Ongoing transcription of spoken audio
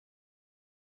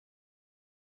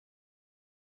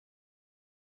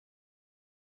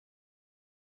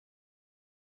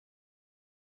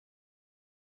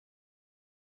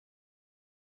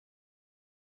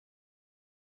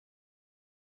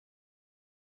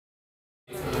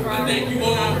I thank you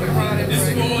all. This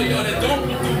is for all y'all that don't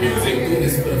do music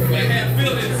and have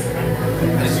feelings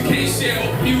that you can't share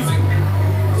over music.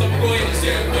 So I'm gonna go ahead and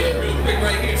share it with you real quick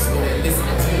right here. Listen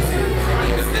to music.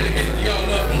 It's dedicated to y'all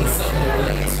up. Need something to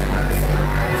relate to.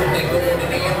 Something going on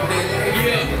in the everyday life.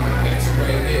 Yeah. Got you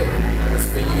right here. It's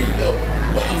for you, yo.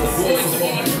 I'm a voice of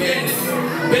all humanity.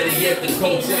 Better yet, the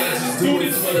culture. I just do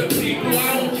this for the people.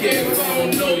 I don't care if I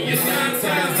don't know you 9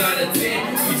 times out of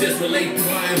 10. You just relate to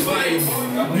my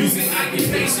environment. Music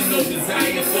occupation, no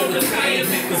desire for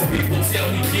retirement. Cause people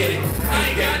tell me get it. I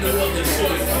ain't got no other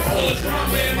choice. All the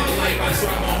drama in my life, I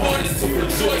try my hardest to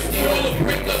rejoice. Through all the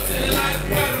breakups and the lies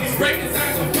about these records I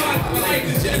can find. My life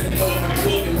is just an open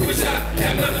book in which I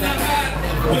have nothing to hide.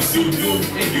 What you do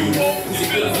and you won't, cause your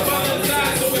feelings are on the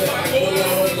side. So if I go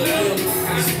out on the hill,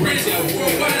 I just branch out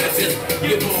worldwide. I just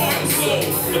give my heart and soul.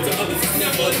 But to others it's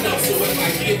never enough. So if I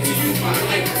give to you my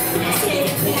life, with my soul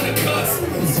upon a cuss,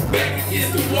 back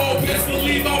against the wall, best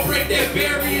believe I'll break that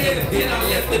barrier. And then I'll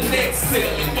let the next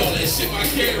sell and all that shit I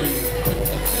carry.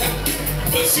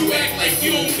 But you act like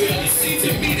you don't feel it. See,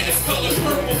 to me that's color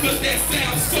purple, cause that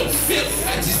sounds so silly.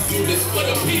 I just do this for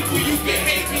the people. You can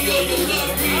hate me or you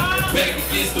love me. Back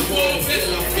against the wall,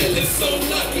 still I'm feeling so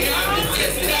lucky. I've been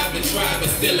tested, I've been tried, but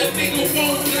still a nigga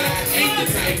won't die. Ain't the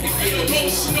type to get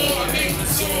emotional, I make the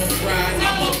song cry.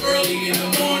 I'm up early in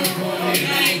the morning,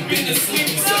 and I ain't been asleep.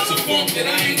 Such a funk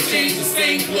that I ain't changed the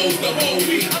same clothes the whole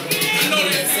week. I know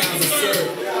that sounds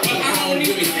absurd, but I don't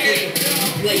even care.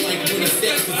 Play like winner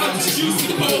steps, cause I'm just used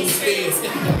to cold stairs.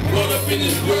 Brought up in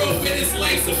this world where this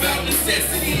life's about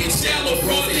necessity and shallow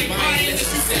bros ain't buying that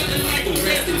you selling like the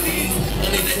rest of these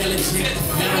unintelligent.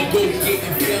 Now I'm go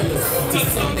getting fellas. To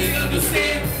some they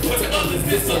understand, but to others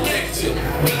this a lecture.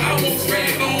 But I won't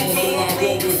drag on, though I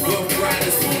roll with rough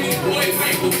riders. Tony Boy,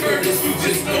 Michael Curtis, you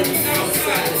just know we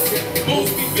outsiders.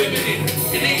 Most be feminine,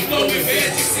 and ain't throwing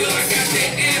veggies still. I got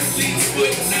that athlete's foot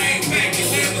and I ain't packing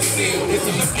leather seal. It's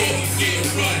a mistake getting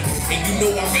run, and you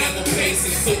know I'm never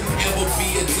patient. Couldn't ever be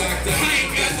a doctor. I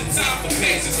ain't got the time for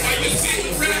patience. Why you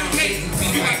sitting around hating?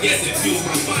 You, I guess it fuels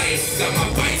my fire. Got my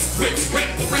vice grips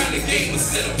wrapped around the game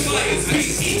instead of players. We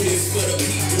eat this for the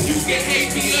people. You can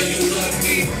hate me or you love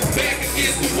me. Back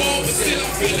against the wall, but still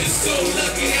I'm feeling so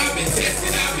lucky. I've been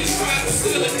tested, I've been tried, but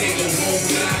still a nigga won't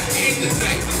lie. Ain't the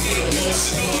type to get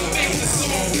emotional, I make the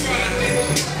song cry.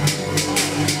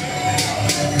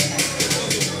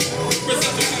 First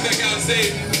up, come back out and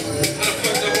say, I done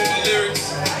fucked up on my lyrics.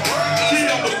 I done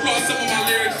stumbled across some of my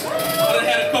lyrics. I done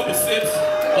had a couple sips,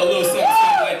 a little something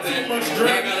like that.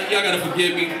 Y'all gotta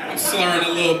forgive me. I'm slurring a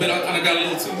little bit. I done got a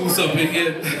little too loose up in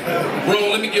here.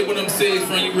 Bro, let me get one of them cigs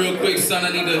from you real quick, son. I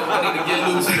need to get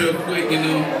loose real quick, you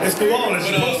know. It's New Orleans.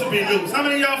 It's supposed to be loose. How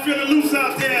many of y'all feeling loose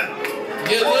out there?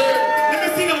 Yes, sir. Let me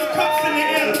see those cups in the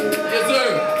air. Yes,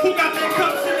 sir. Who got their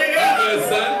cups in the air? I'm good,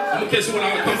 son. I'm gonna catch you when I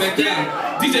come back down.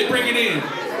 DJ, bring it in.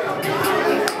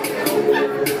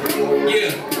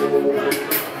 Yeah.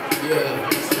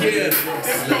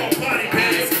 It's called body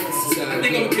bags. I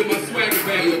think I'm gonna get my swagger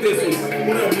back with this one.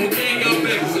 Gang up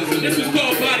back. This was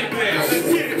called Body Bags.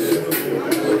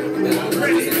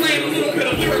 Explain a little bit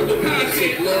of lyrical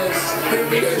content.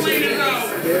 Explain it out.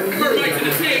 Hermite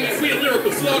Entertainment, we a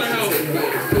lyrical slaughterhouse.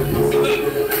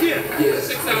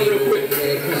 Check out real quick.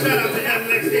 Shout out to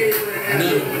Alex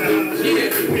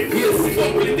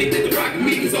Fuck really think that the rockin'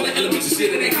 me is all the elementary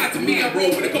shit that ain't hot to me. I roll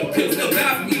with a couple kills, they'll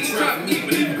die for me, try for me,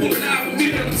 but even pull an eye for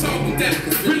me, but I'm talking that.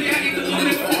 Really, I ain't the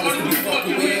limit for all that you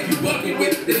fucking with. You bucking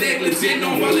with the negligent,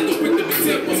 non-violent, the quick to be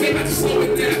tempo. Say I just slow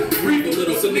it down, breathe a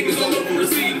little, so niggas all over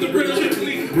receive the riddle.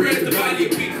 Bread at the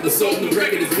body of beat, assaulting the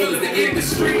record as well as the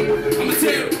industry. I'm a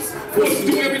terrorist. Forced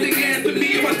to do everything hands to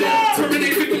me. If I don't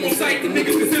terminate victim on sight, the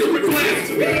niggas consider it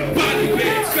blasphemy. Body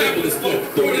bags, fabulous flow.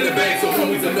 Throw it in the bag so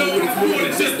homies will know what it's more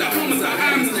than just a homicide.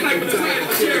 I'm the sniper to hide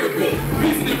the charitable.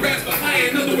 Reason and raps for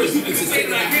high. In other words, you can just say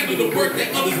that I handle the work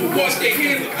that others will wash their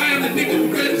hands of. I am the nigga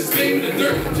who rather just stay in the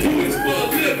dirt. Do it for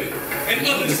a living. And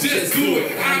others just do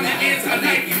it. I'm the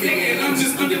anti-Nike nigga, and I'm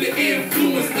just under the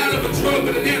influence, not of a drug,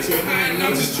 but a natural high. And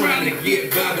I'm just trying to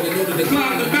get by, but in order to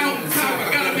climb the mountaintop,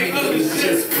 I gotta make others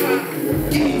just fly.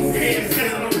 hands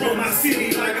down, I run my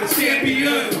city like a champion.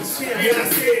 Yeah, I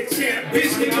said champ,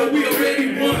 bitch, nigga, we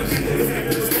already won.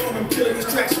 I'm killing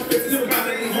these tracks, you bitches don't got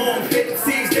any harm.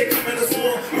 Vacancies, they come in the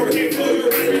swarm. Hurricane flow, you're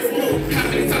ready to warm. How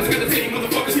many times I gotta tell you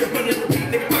motherfuckers, you're running, repeat,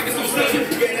 nigga, pockets on stuff.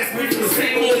 Yeah, that's me from the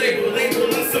same old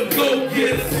label us some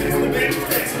go-getters. It's the man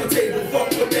with stacks on the table, fuck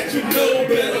with that, you know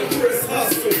better. Chris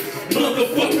Hussle,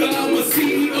 motherfucker, I'm a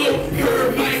CEO.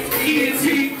 Her Mike,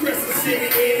 ENT, Crescent City,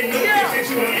 and no bitch,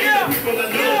 you are people I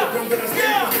know. I'm gonna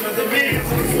stand for my demands.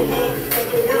 So hard,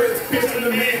 other words, bitch, I'm the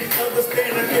man.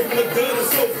 Understand, I give them a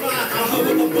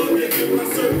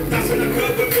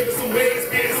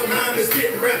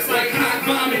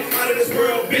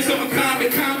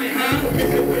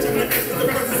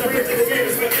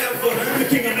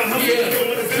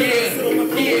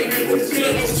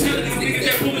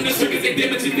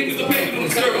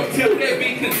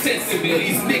to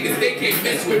these niggas, they can't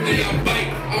mess with me. I bite,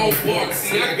 I'll bark,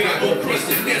 see I got more crush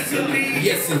than Nestle.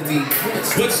 Yes indeed.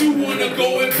 But you wanna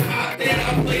go and pop that?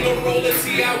 I play the role of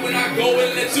T.I. when I go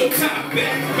and let your top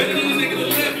back. Better than the nigga to the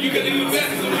left, you got to do the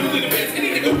best, I'm gonna do the best. Any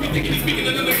nigga who be thinking he's speaking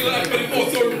another nigga life, but he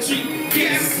force or retreat.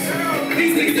 Yes,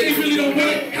 these niggas they really don't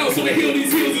work. House on the hill,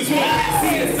 these hills is wrong.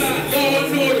 CSI, law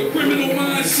and order, criminal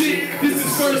mind shit. This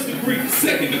is first degree,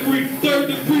 second degree, third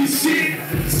degree shit.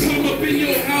 Come up in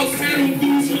your house, handle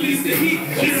dudes, release the heat.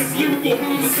 This is lyrical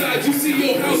homicide. You see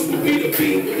your house will be the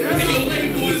beat, and your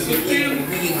label is the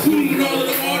family, including all of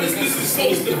the artists. This is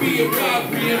supposed to be a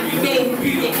robbery, and we know who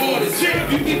be the hardest.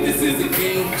 You think this is a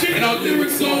game, and our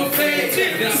lyrics all fake,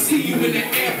 and I see you in the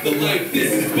afterlife.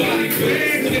 This is body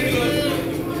bag,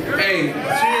 nigga. Hey.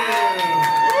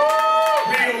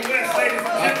 Rio West, ladies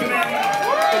and gentlemen.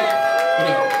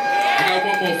 I got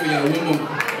one more for y'all, one more.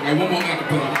 I got one more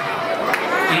acapella.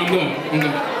 And I'm going.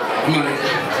 I'm out of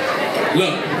here.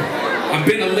 Look, I've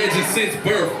been a legend since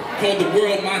birth. Called the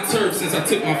world my turf since I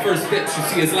took my first steps. You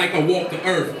see, it's like I walked the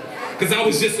earth. Cause I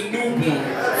was just a newborn,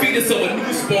 fetus of a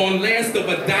new spawn, last of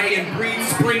a dying breed,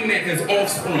 spring that has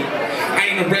offspring. I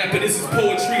ain't a rapper, this is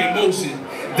poetry in motion.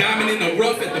 Diamond in the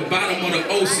rough at the bottom of the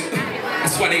ocean.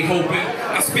 That's why they hoping.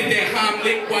 I spit that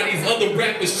Heimlich while these other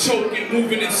rappers choking,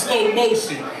 moving in slow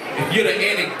motion. If you're the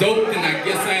anecdote, then I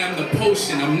guess I am the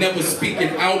potion. I'm never speaking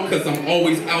out cause I'm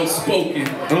always outspoken.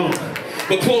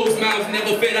 But closed mouths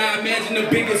never fed. I imagine the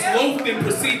biggest loaf then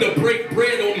proceed to break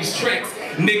bread on these tracks.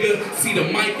 Nigga, see the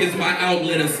mic is my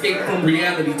outlet. Escape from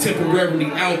reality, temporarily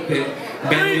out there.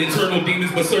 Battle internal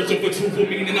demons, but searching for truthful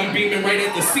meaning. I'm beaming right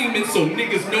at the semen, so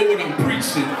niggas know what I'm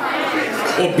preaching.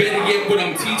 Or better yet, what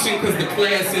I'm teaching, cause the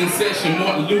class in session,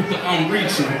 Martin Luther, I'm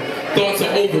reaching. Thoughts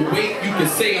are overweight, you can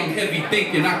say I'm heavy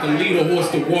thinking. I can lead a horse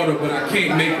to water, but I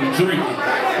can't make him drink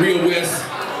it. Rio West,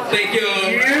 thank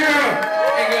y'all. Yeah!